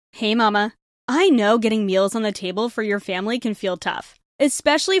Hey mama, I know getting meals on the table for your family can feel tough,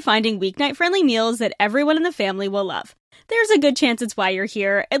 especially finding weeknight-friendly meals that everyone in the family will love. There's a good chance it's why you're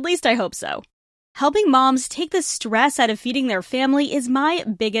here, at least I hope so. Helping moms take the stress out of feeding their family is my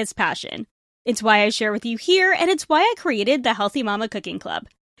biggest passion. It's why I share with you here, and it's why I created the Healthy Mama Cooking Club.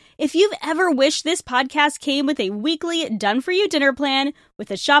 If you've ever wished this podcast came with a weekly done-for-you dinner plan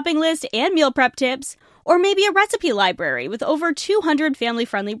with a shopping list and meal prep tips, or maybe a recipe library with over 200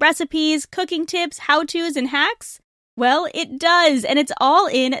 family-friendly recipes, cooking tips, how-tos, and hacks, well, it does, and it's all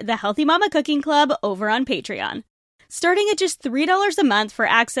in the Healthy Mama Cooking Club over on Patreon. Starting at just $3 a month for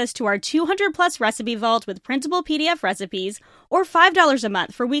access to our 200-plus recipe vault with printable PDF recipes, or $5 a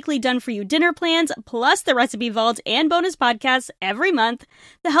month for weekly done-for-you dinner plans, plus the recipe vault and bonus podcasts every month,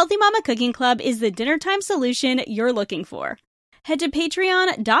 the Healthy Mama Cooking Club is the dinnertime solution you're looking for. Head to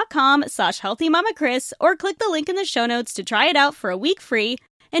patreon.com/healthymamakris or click the link in the show notes to try it out for a week free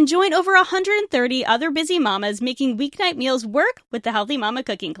and join over 130 other busy mamas making weeknight meals work with the Healthy Mama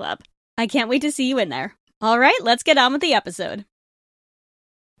Cooking Club. I can't wait to see you in there. All right, let's get on with the episode.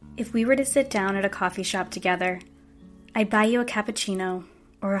 If we were to sit down at a coffee shop together, I'd buy you a cappuccino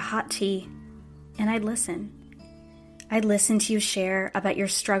or a hot tea, and I'd listen. I'd listen to you share about your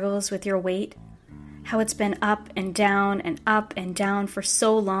struggles with your weight, how it's been up and down for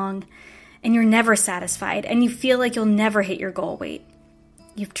so long, and you're never satisfied, and you feel like you'll never hit your goal weight.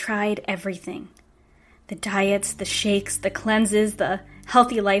 You've tried everything. The diets, the shakes, the cleanses, the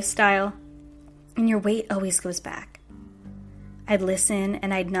healthy lifestyle, and your weight always goes back. I'd listen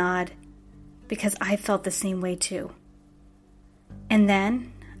and I'd nod because I felt the same way too. And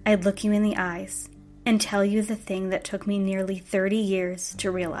then I'd look you in the eyes and tell you the thing that took me nearly 30 years to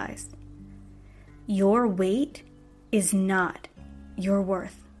realize. Your weight is not your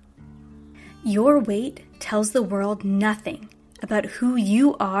worth. Your weight tells the world nothing about who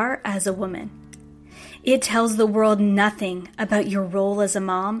you are as a woman. It tells the world nothing about your role as a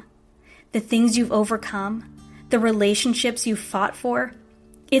mom, the things you've overcome, the relationships you've fought for.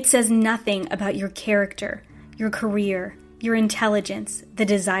 It says nothing about your character, your career, your intelligence, the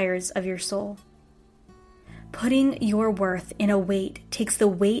desires of your soul. Putting your worth in a weight takes the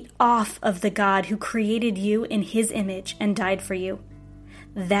weight off of the God who created you in His image and died for you.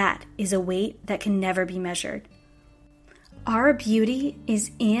 That is a weight that can never be measured. Our beauty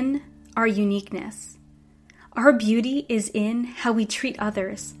is in our uniqueness. Our beauty is in how we treat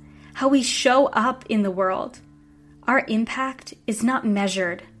others, how we show up in the world. Our impact is not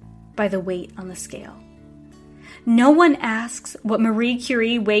measured by the weight on the scale. No one asks what Marie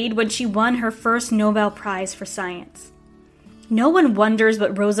Curie weighed when she won her first Nobel Prize for science. No one wonders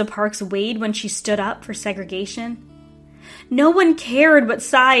what Rosa Parks weighed when she stood up for segregation. No one cared what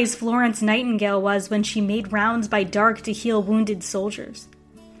size Florence Nightingale was when she made rounds by dark to heal wounded soldiers.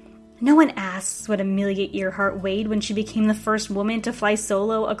 No one asks what Amelia Earhart weighed when she became the first woman to fly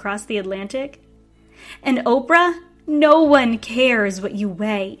solo across the Atlantic. And Oprah, no one cares what you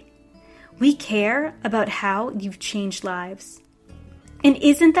weigh. We care about how you've changed lives. And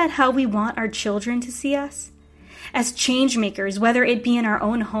isn't that how we want our children to see us? As change makers, whether it be in our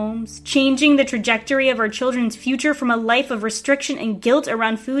own homes, changing the trajectory of our children's future from a life of restriction and guilt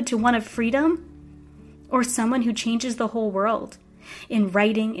around food to one of freedom, or someone who changes the whole world, in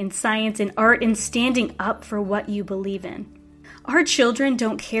writing, in science, in art, in standing up for what you believe in. Our children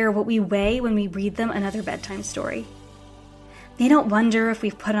don't care what we weigh when we read them another bedtime story. They don't wonder if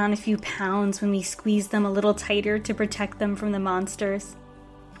we've put on a few pounds when we squeeze them a little tighter to protect them from the monsters.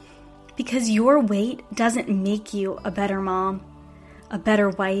 Because your weight doesn't make you a better mom, a better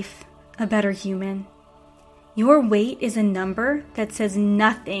wife, a better human. Your weight is a number that says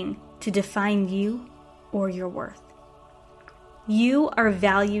nothing to define you or your worth. You are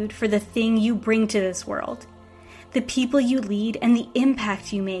valued for the thing you bring to this world, the people you lead, and the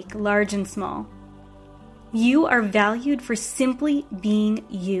impact you make, large and small. You are valued for simply being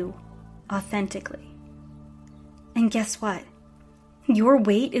you, authentically. And guess what? Your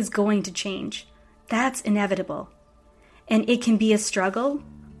weight is going to change. That's inevitable. And it can be a struggle,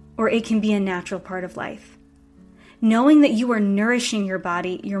 or it can be a natural part of life. Knowing that you are nourishing your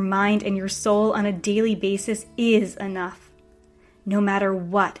body, your mind, and your soul on a daily basis is enough. No matter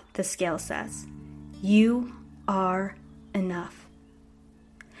what the scale says, you are enough.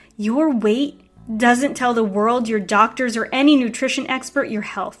 Your weight doesn't tell the world, your doctors, or any nutrition expert your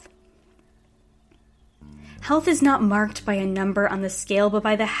health. Health is not marked by a number on the scale, but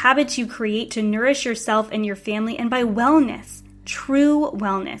by the habits you create to nourish yourself and your family, and by wellness, true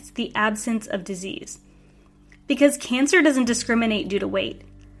wellness, the absence of disease. Because cancer doesn't discriminate due to weight.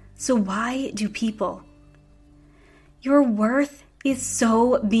 So why do people? Your worth is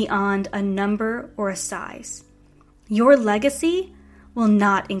so beyond a number or a size. Your legacy will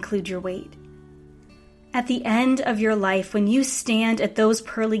not include your weight. At the end of your life, when you stand at those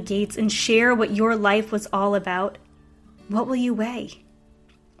pearly gates and share what your life was all about, what will you weigh?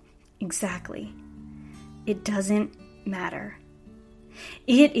 Exactly. It doesn't matter.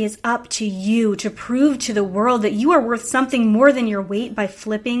 It is up to you to prove to the world that you are worth something more than your weight by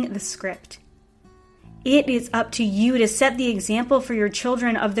flipping the script. It is up to you to set the example for your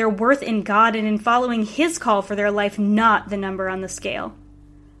children of their worth in God and in following His call for their life, not the number on the scale.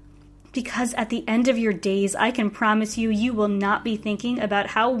 Because at the end of your days, I can promise you, you will not be thinking about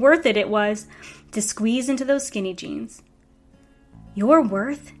how worth it was to squeeze into those skinny jeans. Your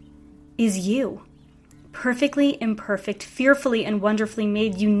worth is you. Perfectly imperfect, fearfully and wonderfully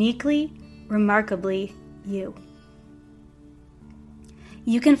made, uniquely, remarkably you.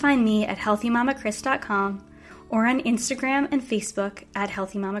 You can find me at healthymamachris.com or on Instagram and Facebook at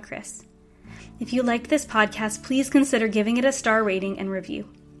healthymamachris. If you liked this podcast, please consider giving it a star rating and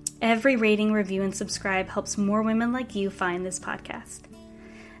review. Every rating, review, and subscribe helps more women like you find this podcast.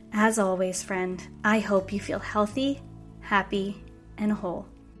 As always, friend, I hope you feel healthy, happy, and whole.